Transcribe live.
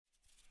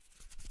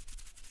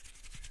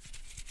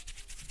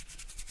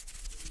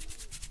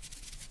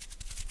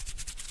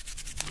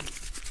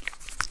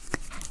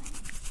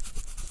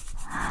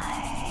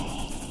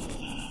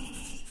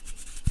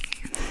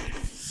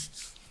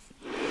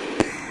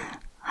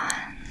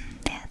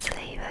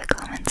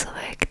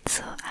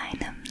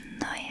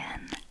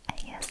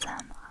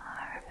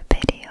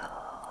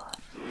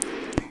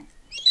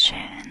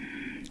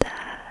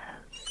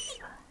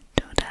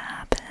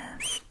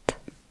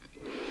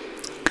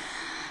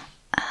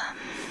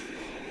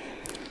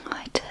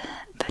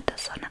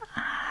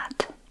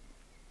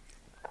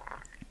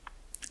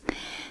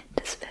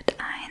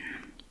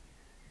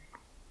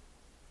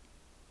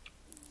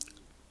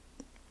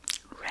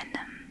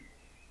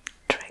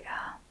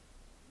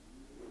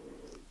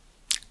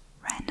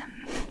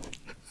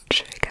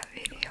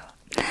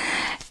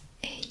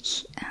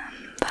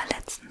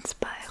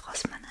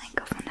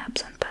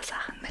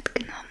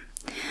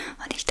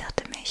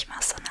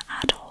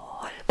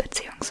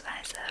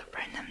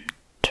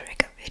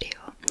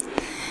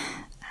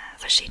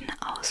verschiedene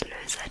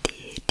Auslöser,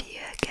 die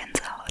dir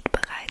Gänsehaut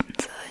bereiten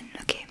sollen,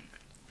 okay?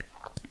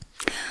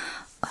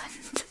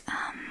 Und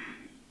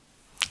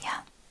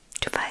ja,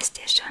 du weißt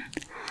ja schon,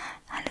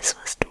 alles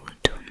was du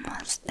tun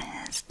musst,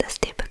 ist, es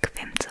dir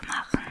bequem zu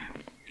machen.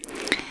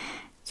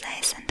 Sei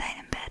es in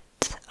deinem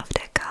Bett, auf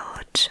der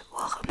Couch, wo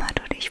auch immer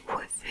du dich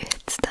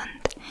wohlfühlst,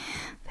 und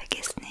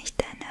vergiss nicht,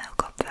 deine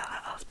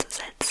Kopfhörer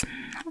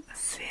aufzusetzen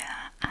für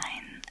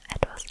ein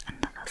etwas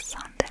anderes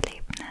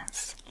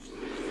Sounderlebnis.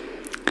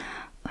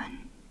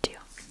 Und ja,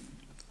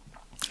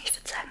 ich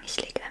würde sagen, ich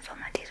lege einfach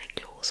mal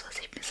direkt los, was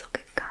ich mir so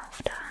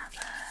gekauft habe.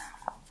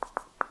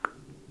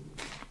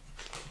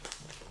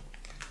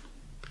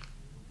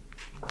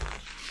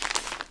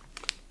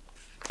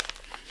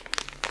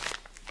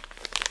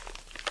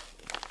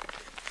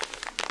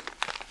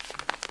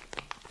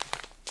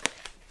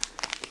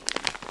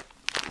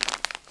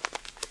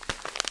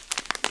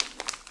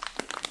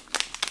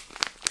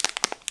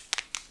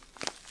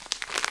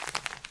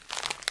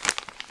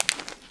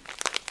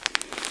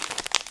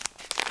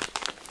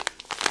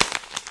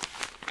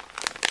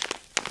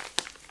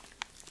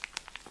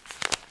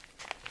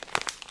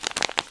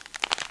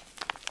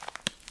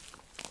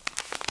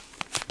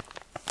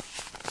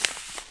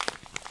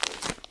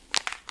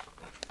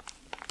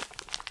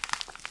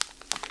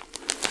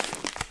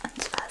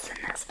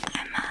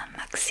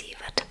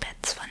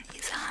 Maxi-Wattepads von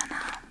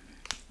Isana,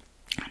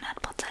 100%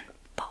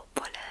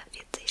 Baumwolle,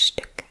 40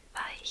 Stück,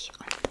 weich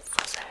und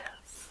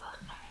fusselfrei.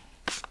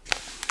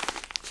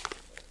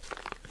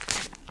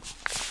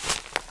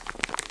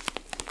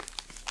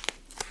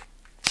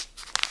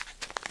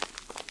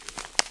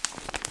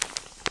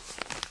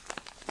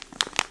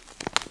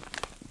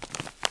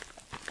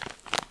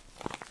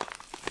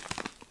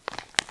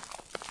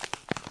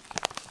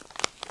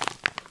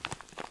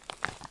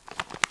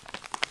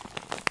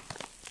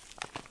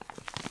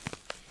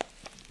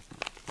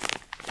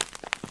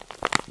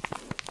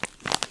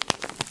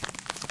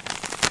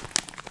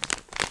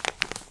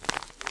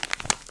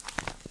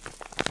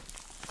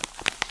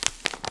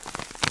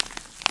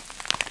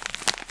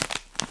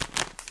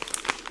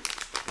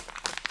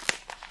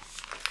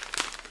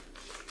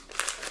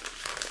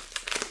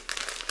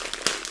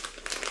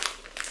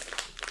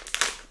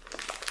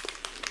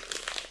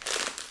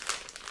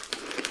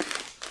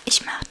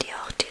 Ich mache die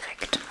auch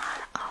direkt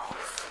mal auf.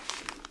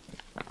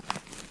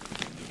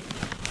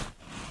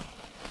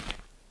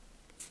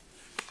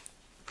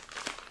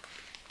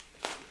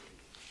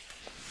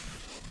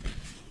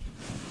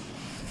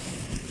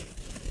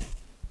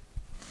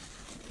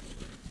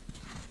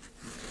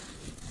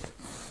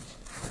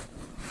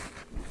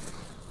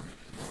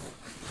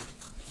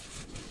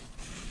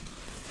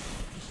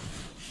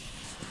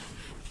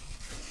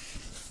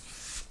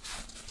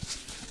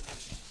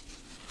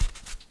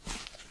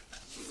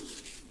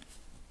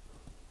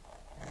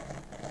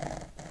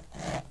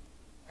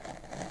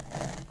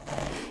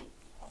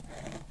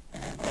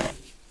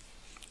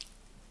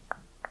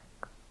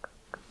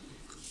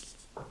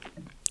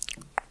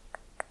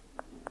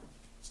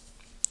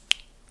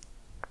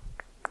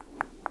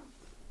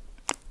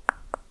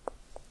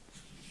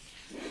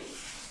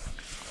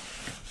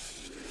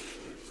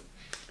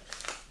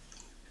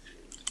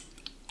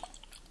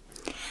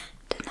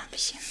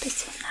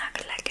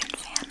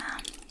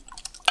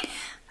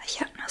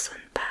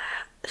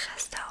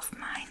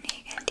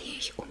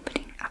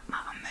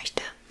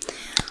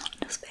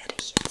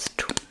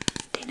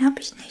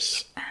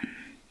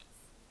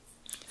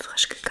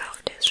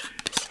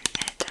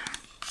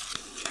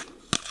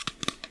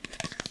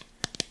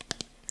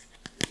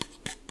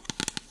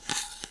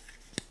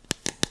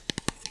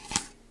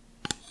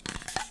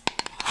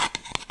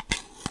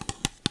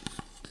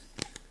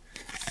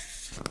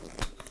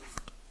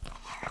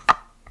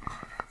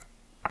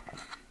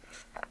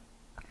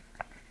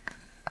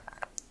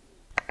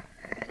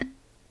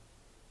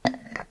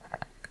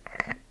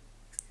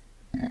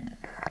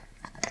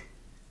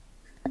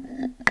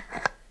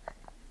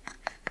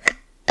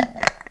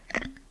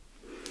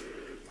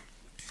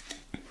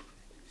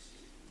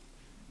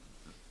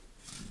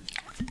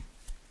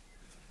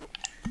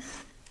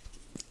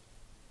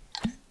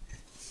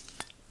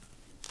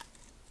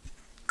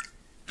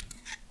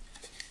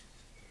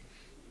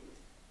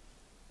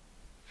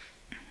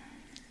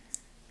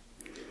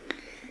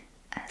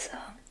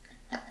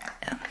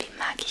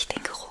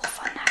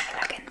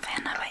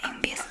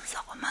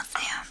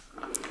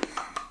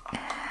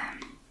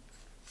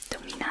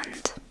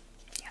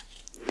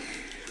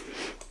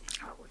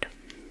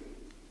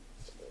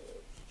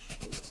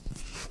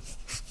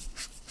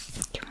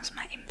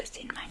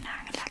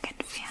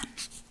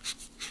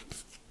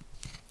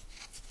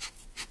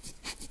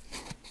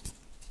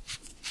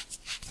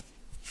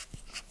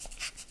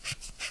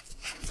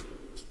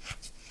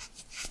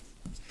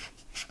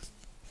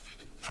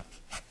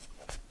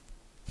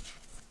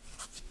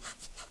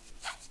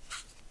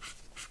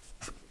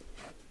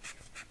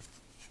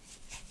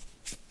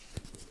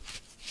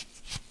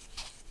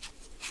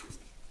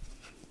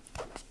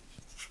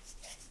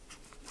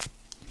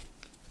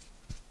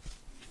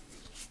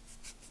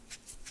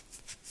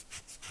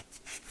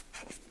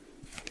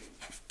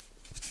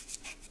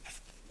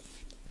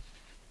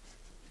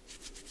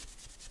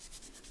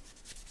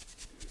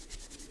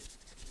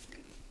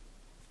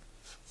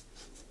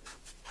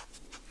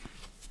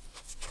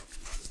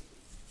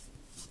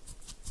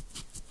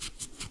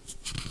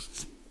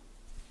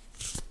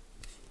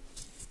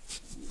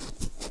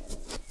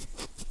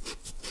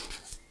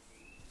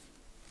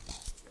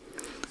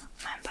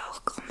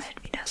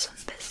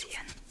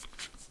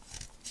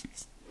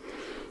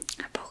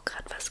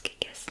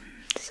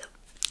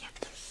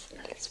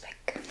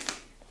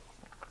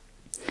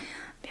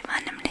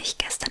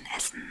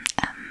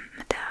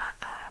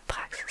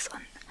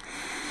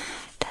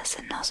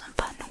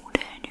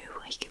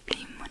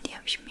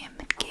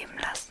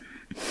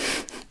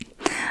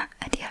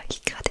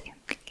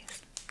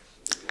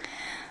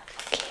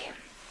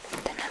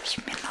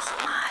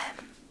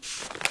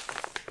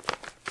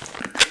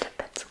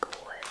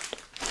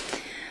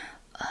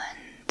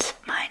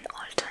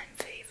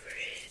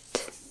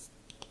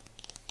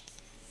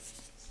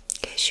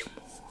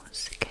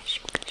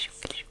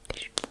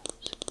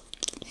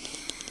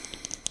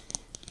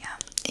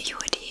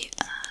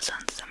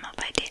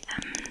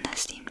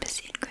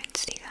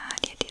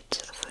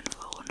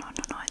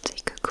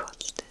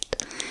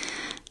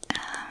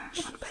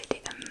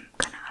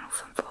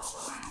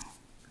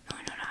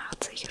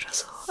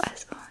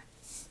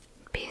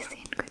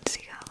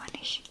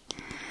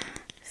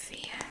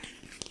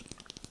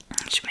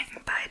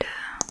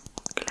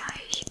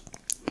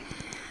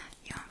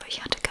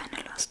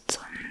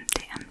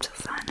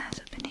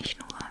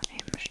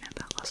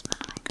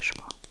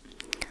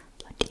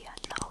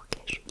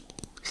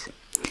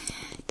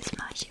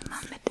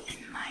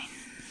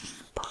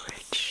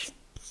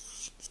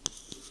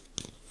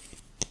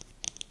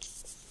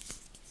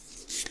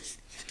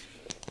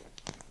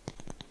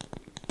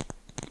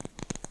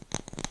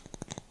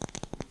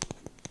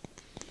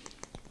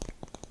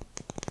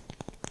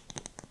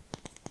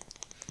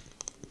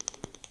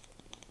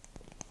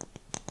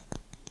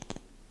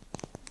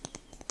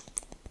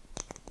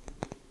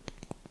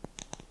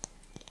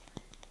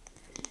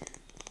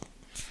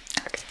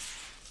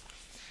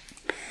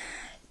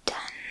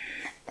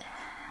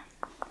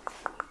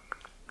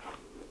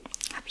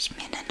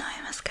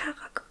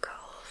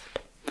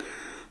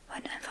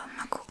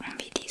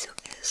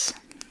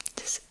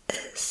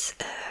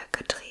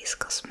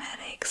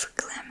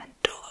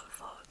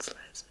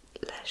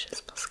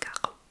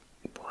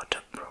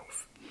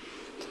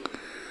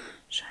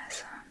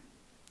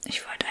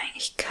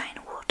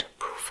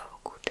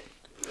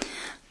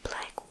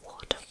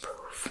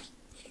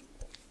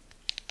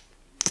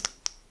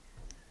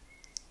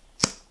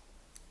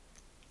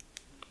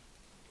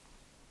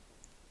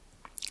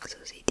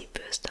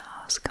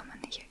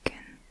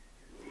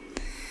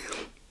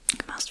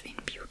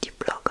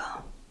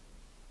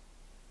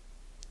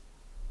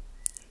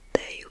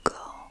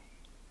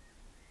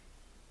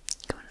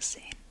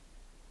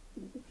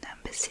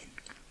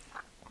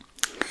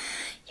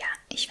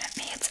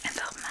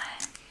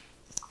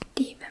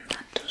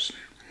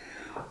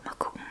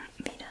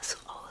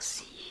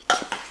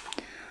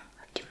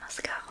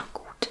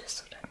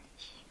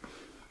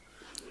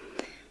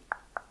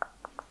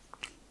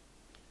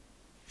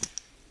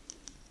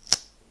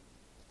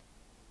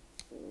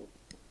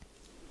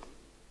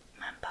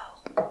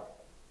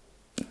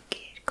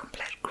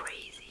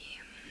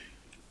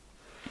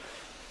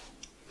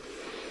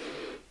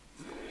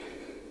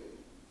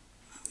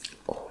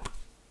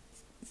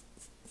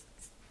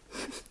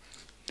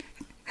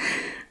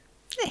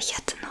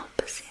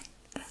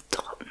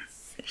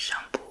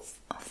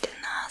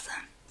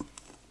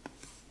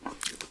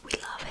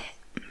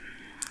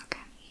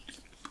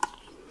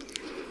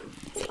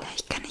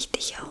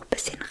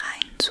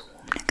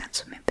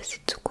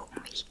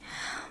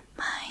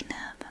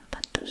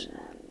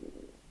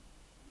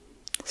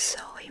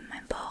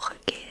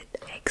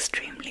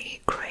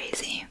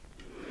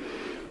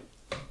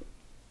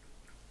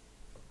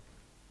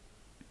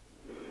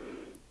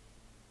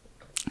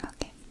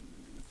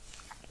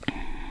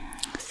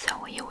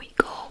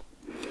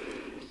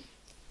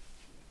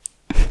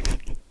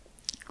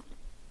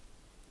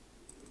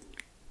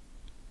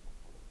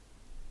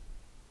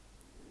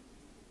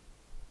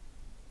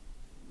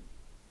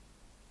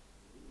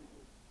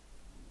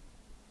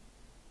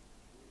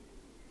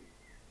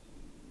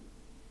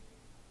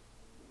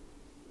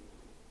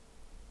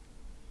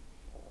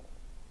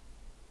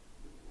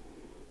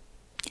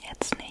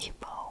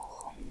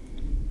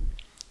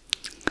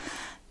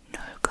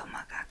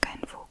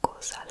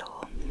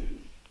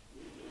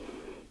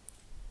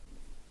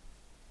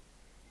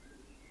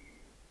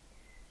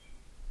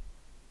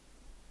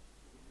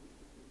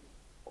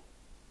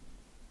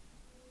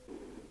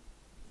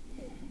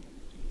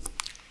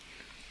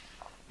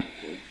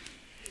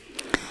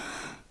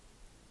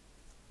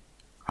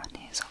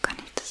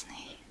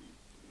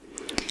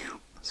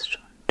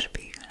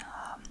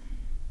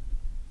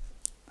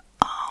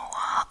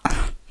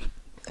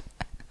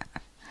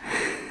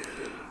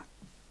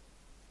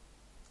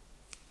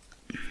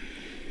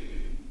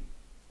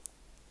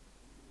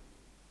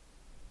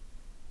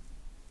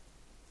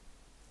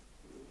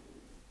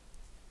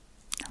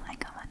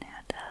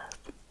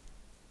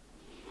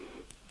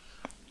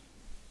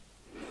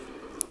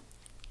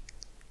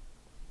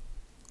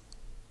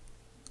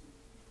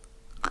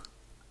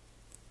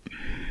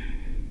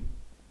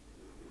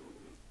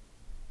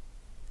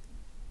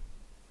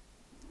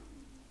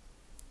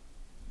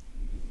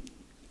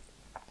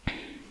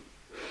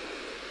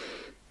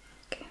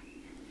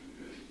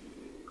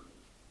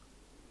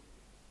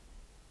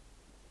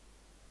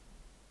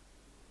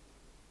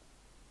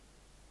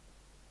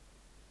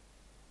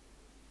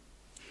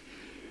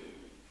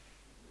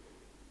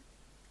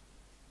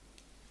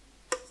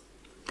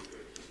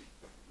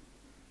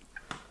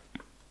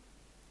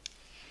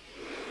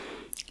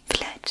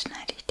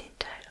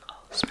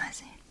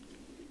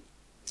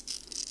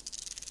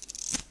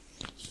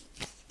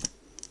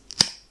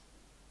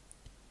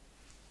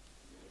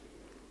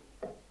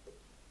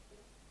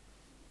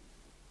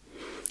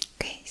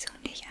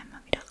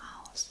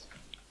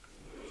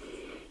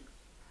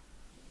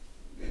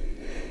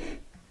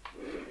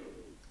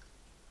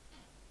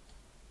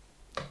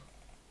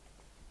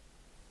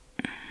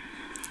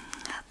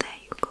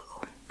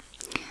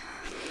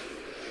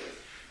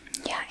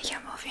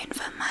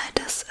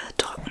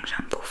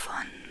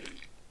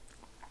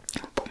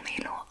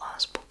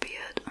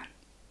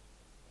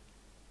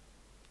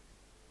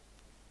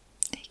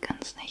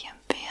 es nicht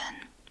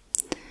empfehlen.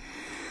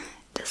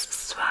 Das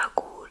ist zwar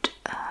gut,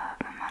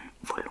 wenn man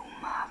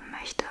Volumen haben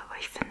möchte, aber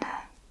ich finde,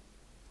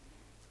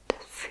 das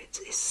fühlt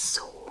sich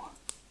so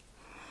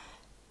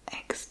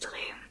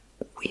extrem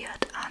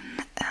weird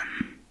an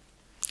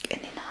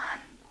in den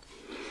Haaren.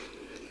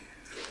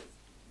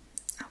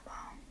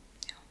 Aber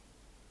ja,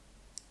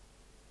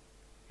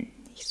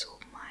 nicht so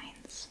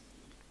meins.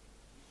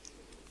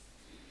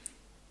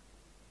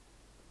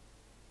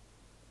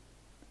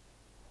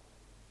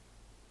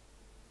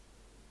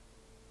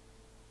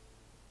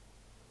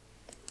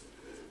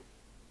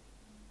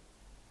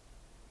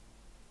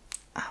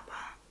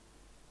 Aber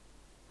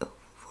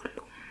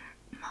Volumen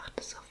macht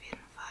es auf jeden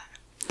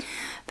Fall.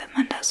 Wenn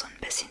man da so ein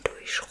bisschen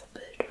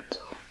durchschrubbelt und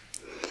so,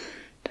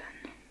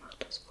 dann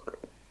macht das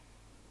Volumen.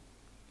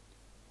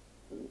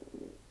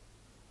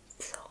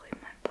 Sorry,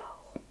 mein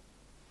Bauch.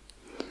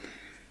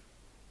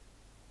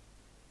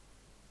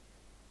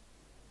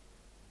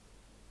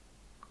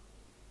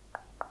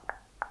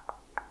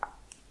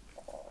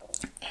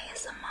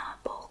 ASMR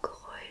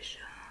Bauchgeräusche.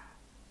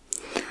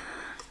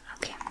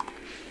 Okay.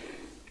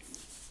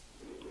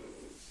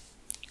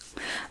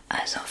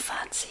 Also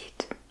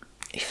Fazit,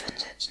 ich finde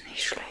es jetzt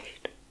nicht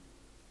schlecht,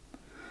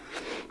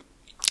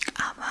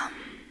 aber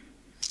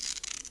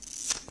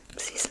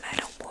sie ist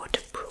leider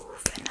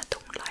waterproof and I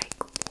don't like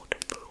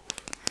waterproof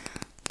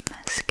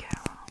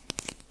mascara.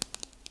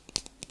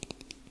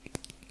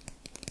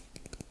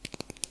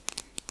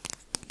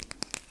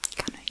 Ich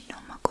kann euch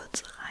noch mal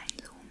kurz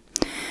reinzoomen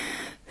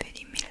für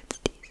die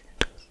Mädels, die es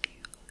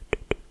interessiert.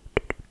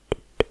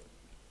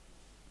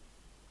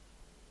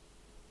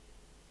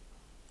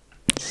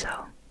 So.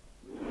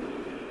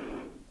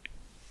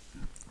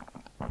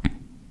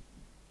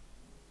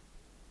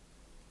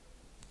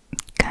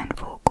 Kein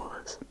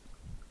Fokus.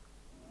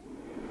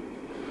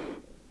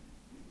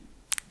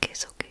 Okay,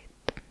 so geht.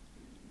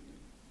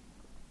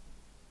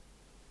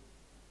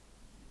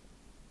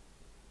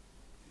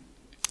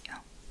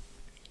 Ja.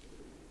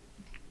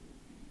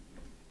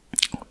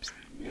 Ups.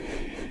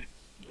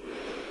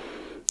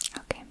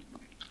 Okay.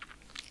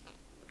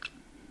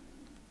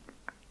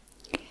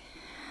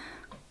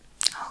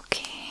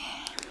 Okay.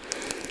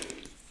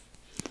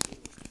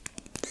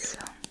 So.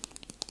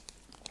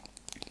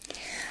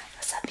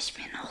 Was habe ich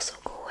mir noch so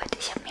geholt?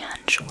 Ich habe mir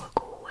Handschuhe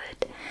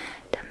geholt,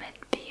 damit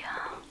wir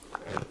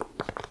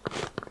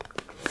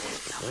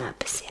noch mal ein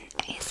bisschen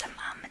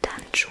ASMR mit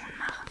Handschuhen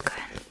machen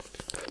können.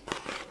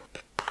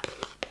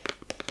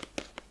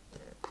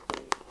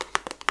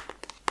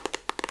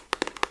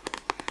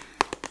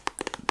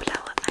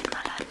 Blaue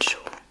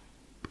Einmalhandschuhe.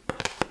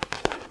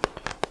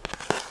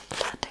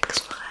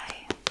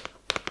 Latexfrei.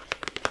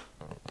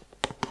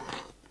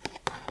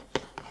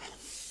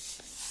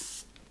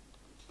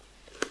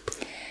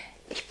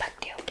 Ich packe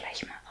die auch gleich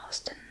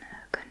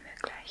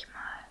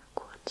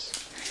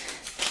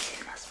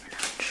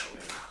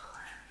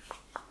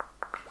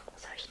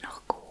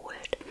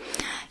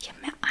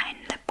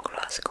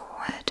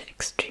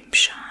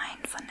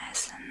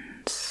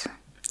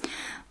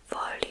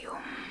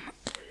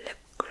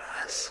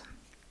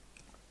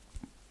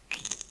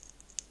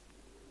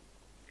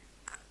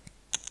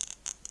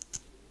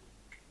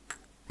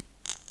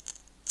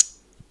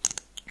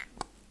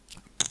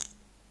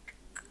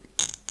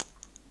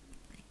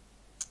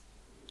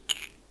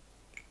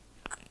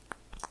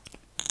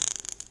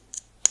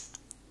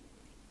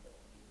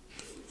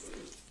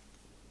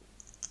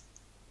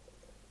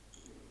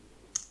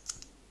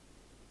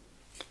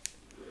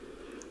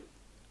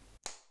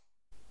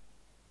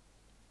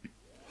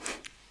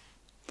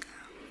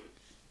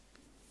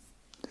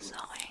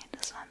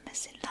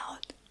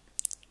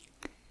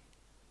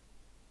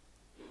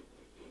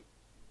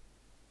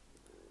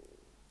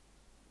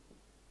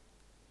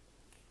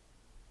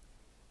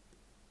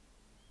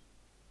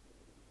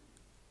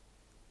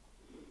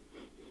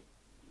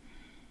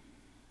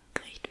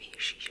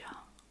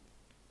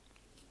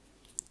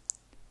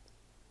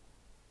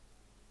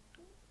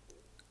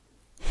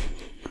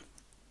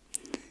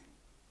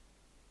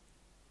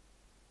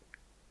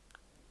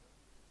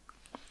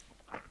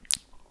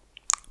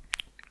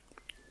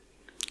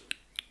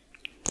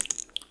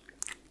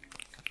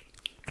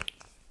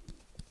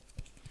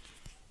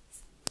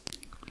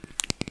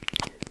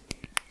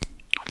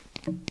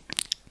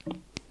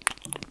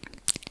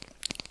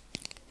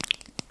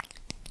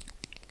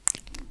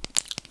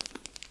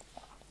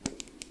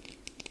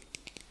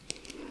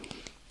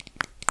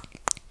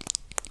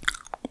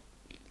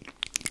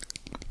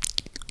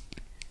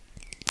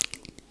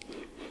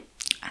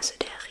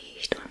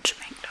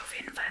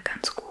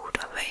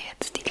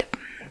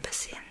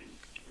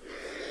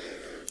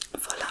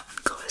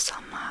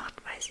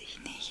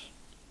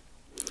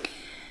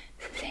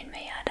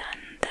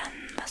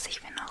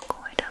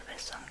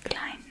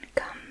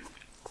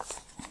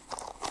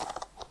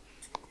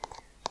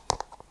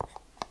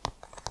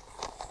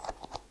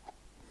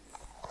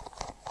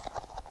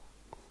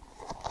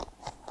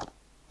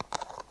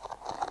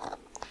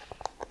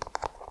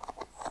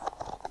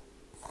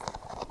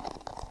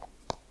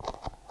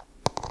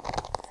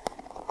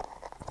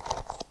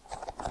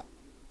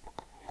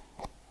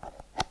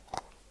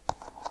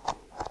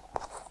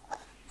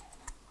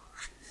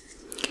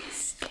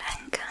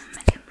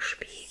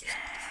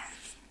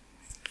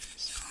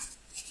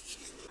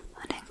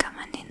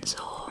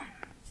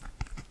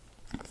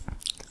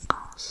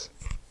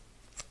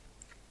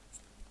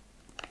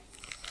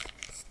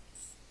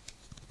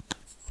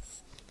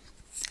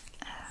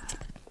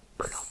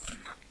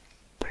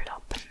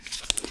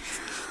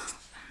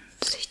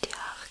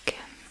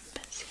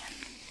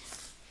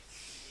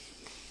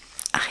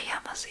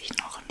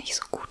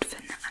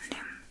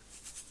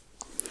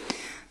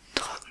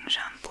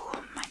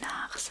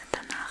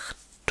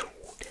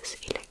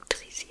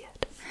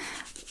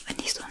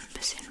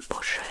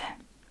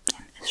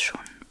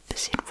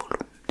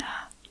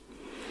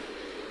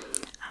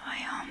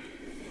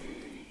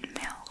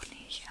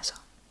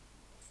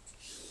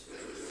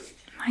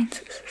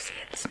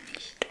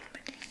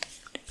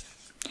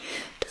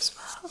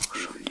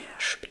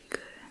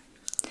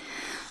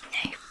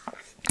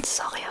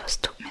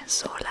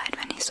so leid,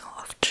 wenn ich so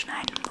oft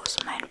schneiden muss.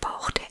 Mein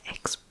Bauch, der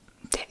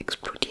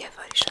explodiert,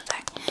 wollte ich schon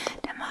sagen.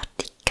 Der macht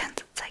die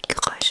ganze Zeit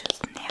Geräusche,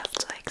 es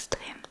nervt so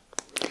extrem.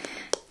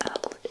 Aber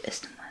gut,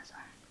 ist nun mal so.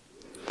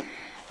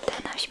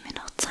 Dann habe ich mir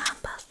noch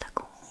Zahnpasta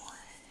geholt.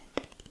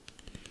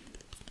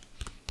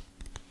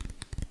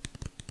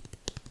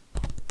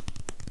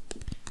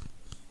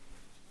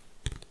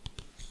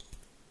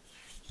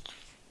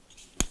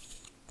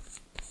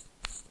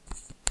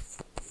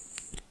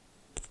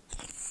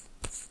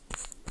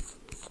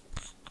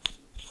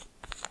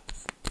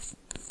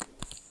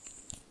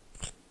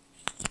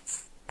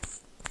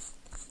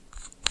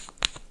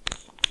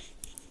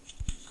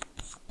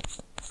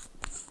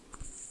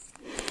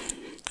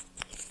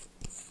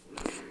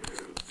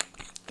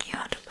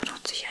 Ja, da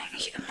benutze ich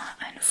eigentlich immer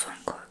eine von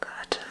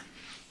Colgate.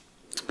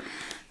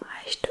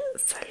 Reicht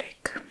völlig.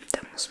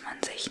 Da muss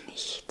man sich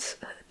nichts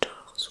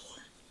Teures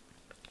holen.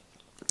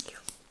 Ja.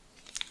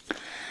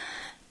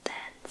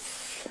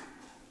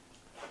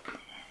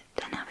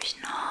 Dann habe ich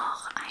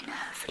noch eine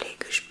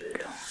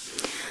Pflegespülung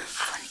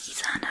von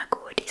Isana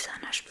geholt.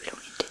 Isana Spülung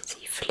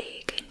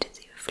Intensivpflege.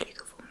 Intensive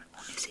Pflege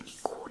ohne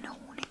Silikone,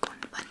 Honig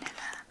und Vanille.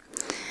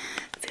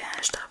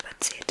 Für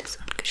strapaziertes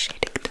und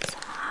geschädigtes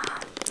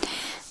Haar.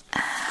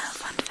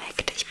 Fun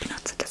Fact, ich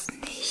benutze das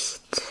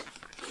nicht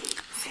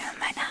für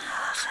meine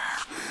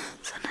Haare,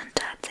 sondern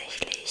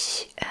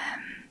tatsächlich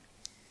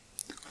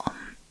um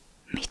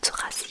mich zu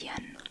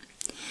rasieren.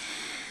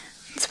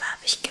 Und zwar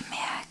habe ich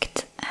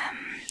gemerkt,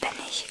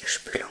 wenn ich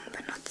Spülung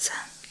benutze,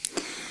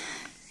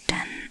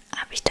 dann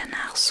habe ich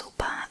danach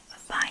super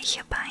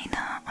weiche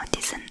Beine und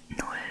die sind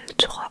null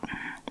trocken.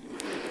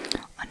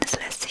 Und es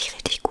lässt sich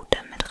richtig gut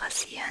damit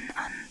rasieren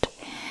und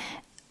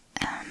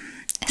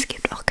es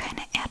gibt auch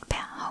keine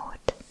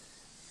Erdbeerhaut.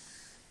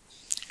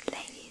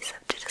 Ladies,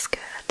 habt ihr das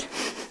gehört?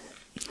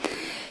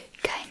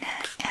 Keine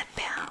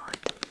Erdbeerhaut.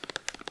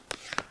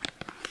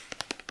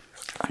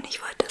 Und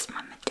ich wollte das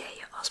mal mit der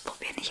hier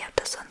ausprobieren. Ich habe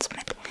das sonst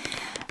mit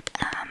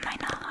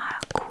meiner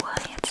Haarkur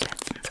jetzt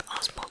letztens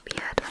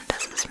ausprobiert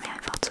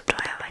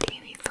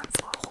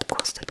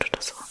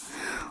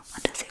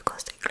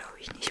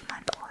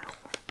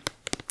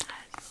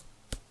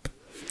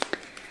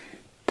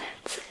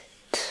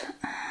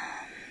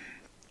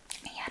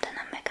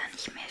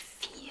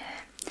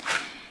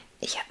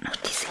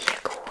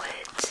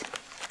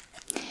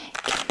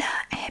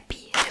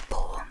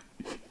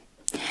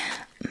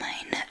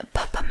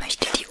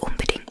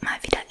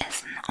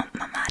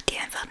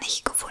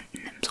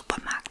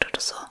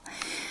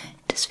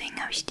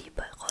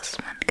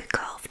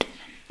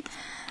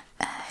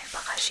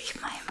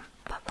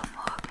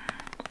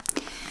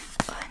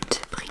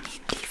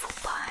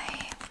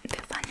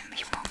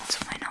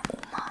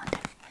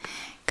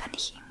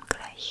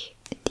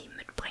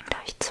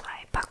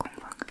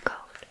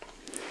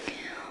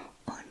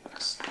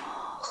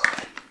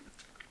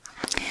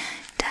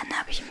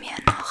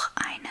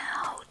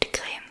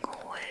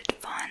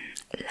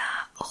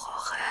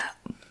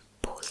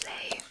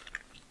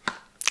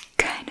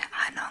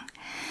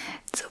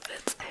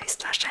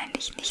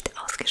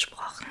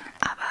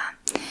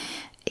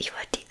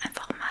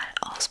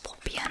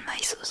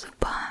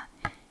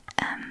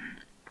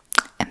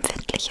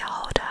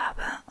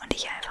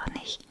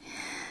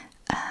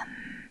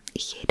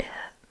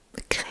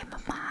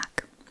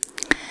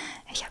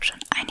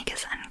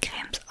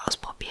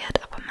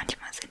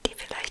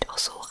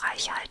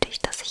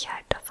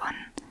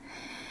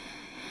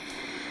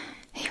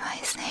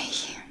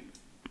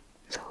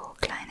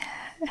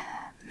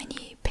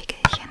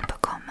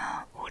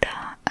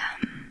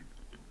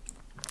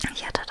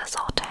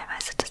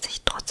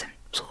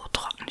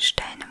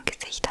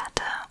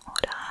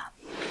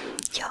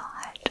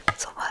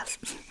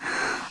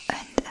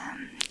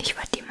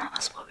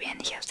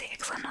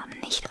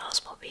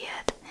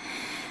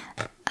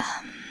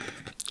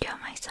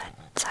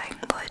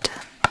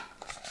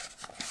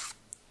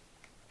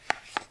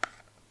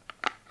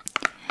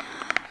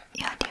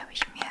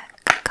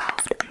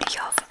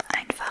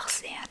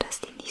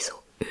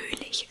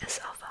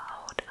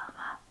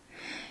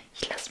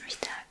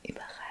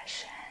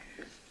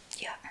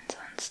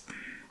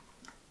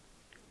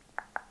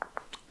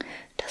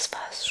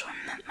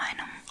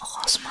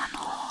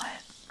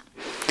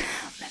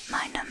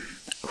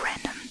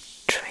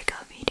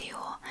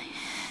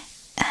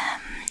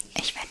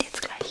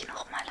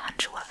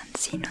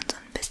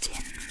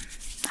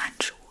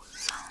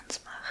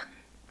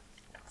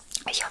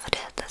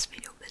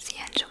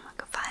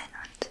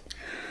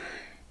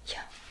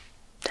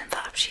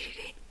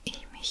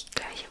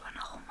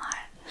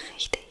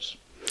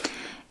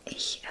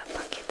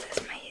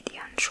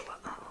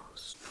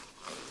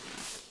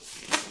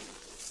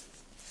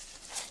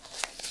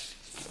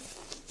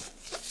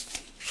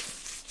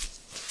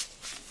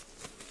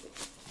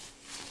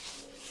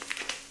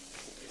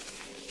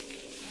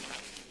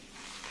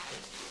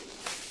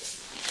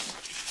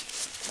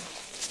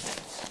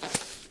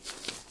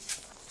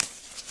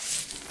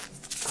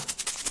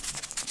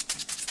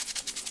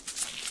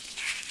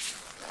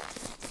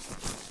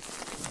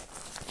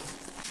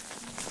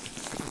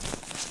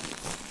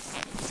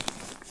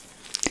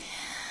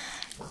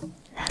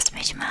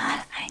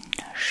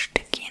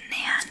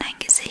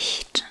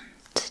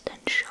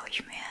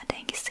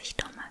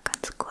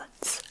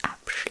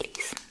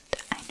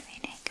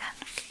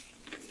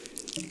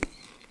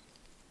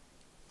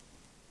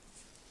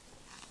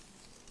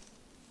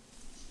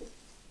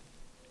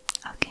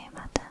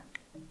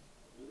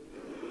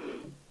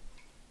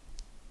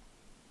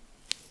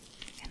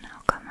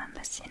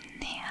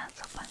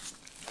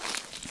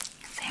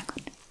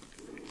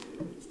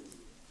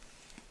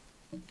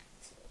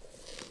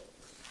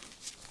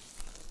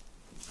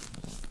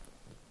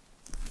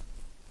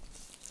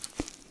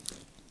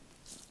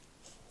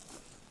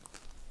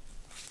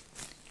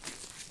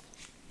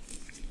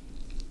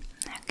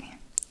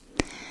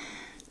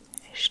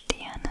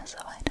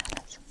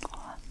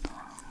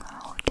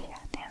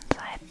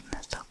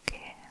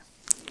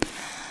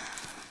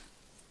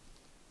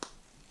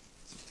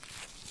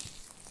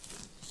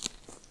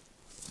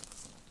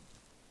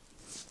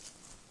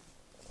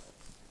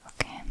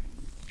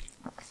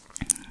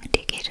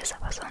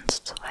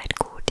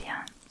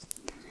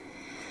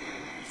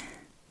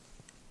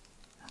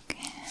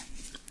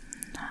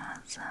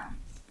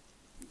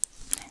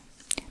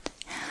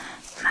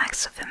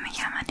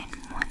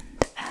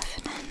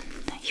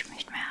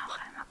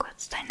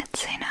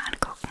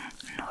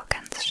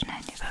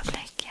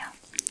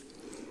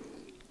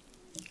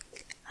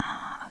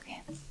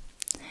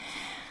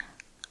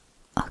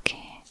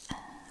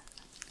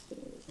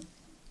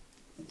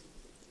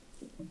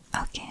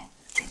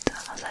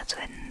es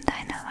würden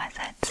deine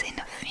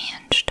Weisheitszähne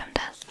fehlen. Stimmt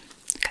das?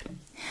 Gut.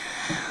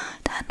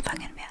 Dann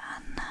fangen wir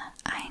an.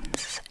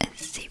 1,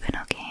 7,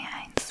 okay.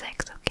 1,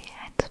 6, okay.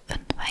 1,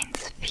 5,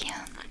 1, 4.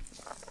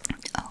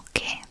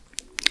 Okay.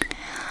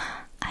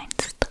 1,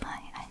 3,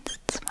 1,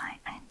 2,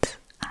 1,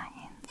 1,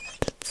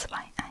 2,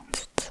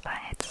 1, 2,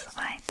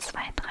 2,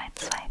 2, 3,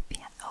 2,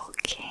 4.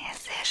 Okay,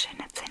 sehr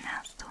schöne Zähne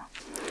hast du.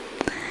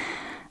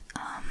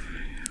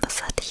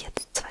 Was hatte ich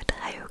jetzt? 2,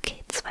 3,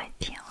 okay. 2,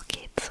 4,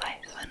 okay.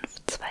 2,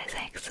 5, 2,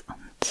 6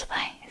 und 2,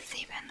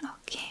 7,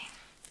 okay.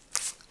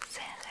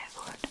 Sehr, sehr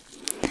gut.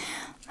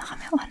 Machen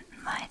wir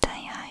unten weiter.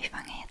 Ja, ich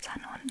fange jetzt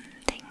an unten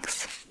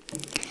links.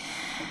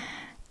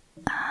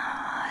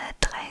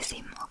 3,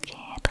 7,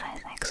 okay. 3,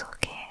 6,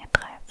 okay.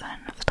 3,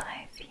 5,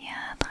 3, 4,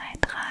 3,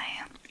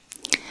 3.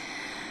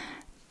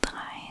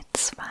 3,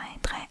 2,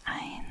 3,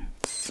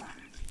 1.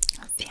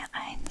 4,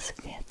 1,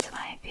 4,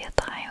 2, 4,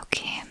 3,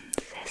 okay.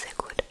 Sehr, sehr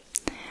gut.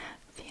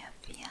 4,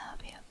 4,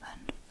 4,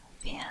 5,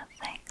 4,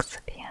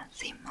 6, 4,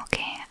 7,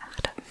 okay.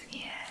 8,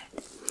 4.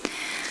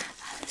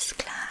 Alles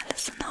klar,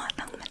 alles in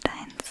Ordnung mit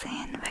deinen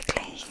Zähnen,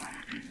 wirklich.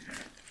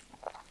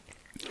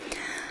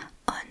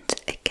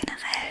 Und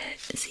generell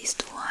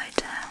siehst du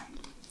heute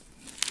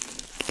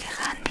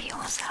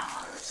grandios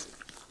aus.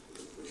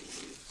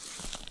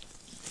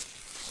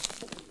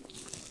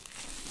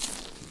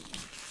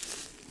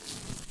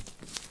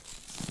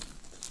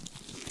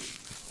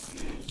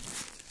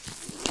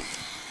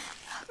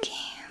 Okay.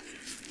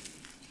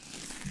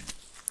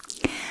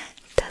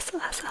 Das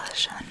war's auch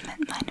schon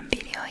mit meinem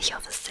Video. Ich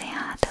hoffe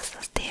sehr, dass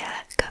es dir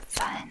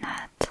gefallen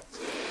hat.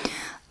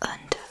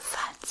 Und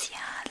falls ja,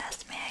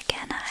 lass mir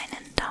gerne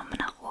einen Daumen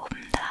nach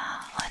oben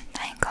da und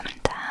einen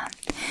Kommentar.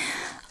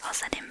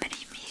 Außerdem würde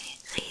ich mich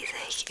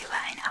riesig über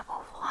ein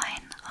Abo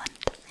freuen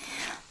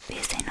und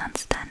wir sehen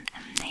uns dann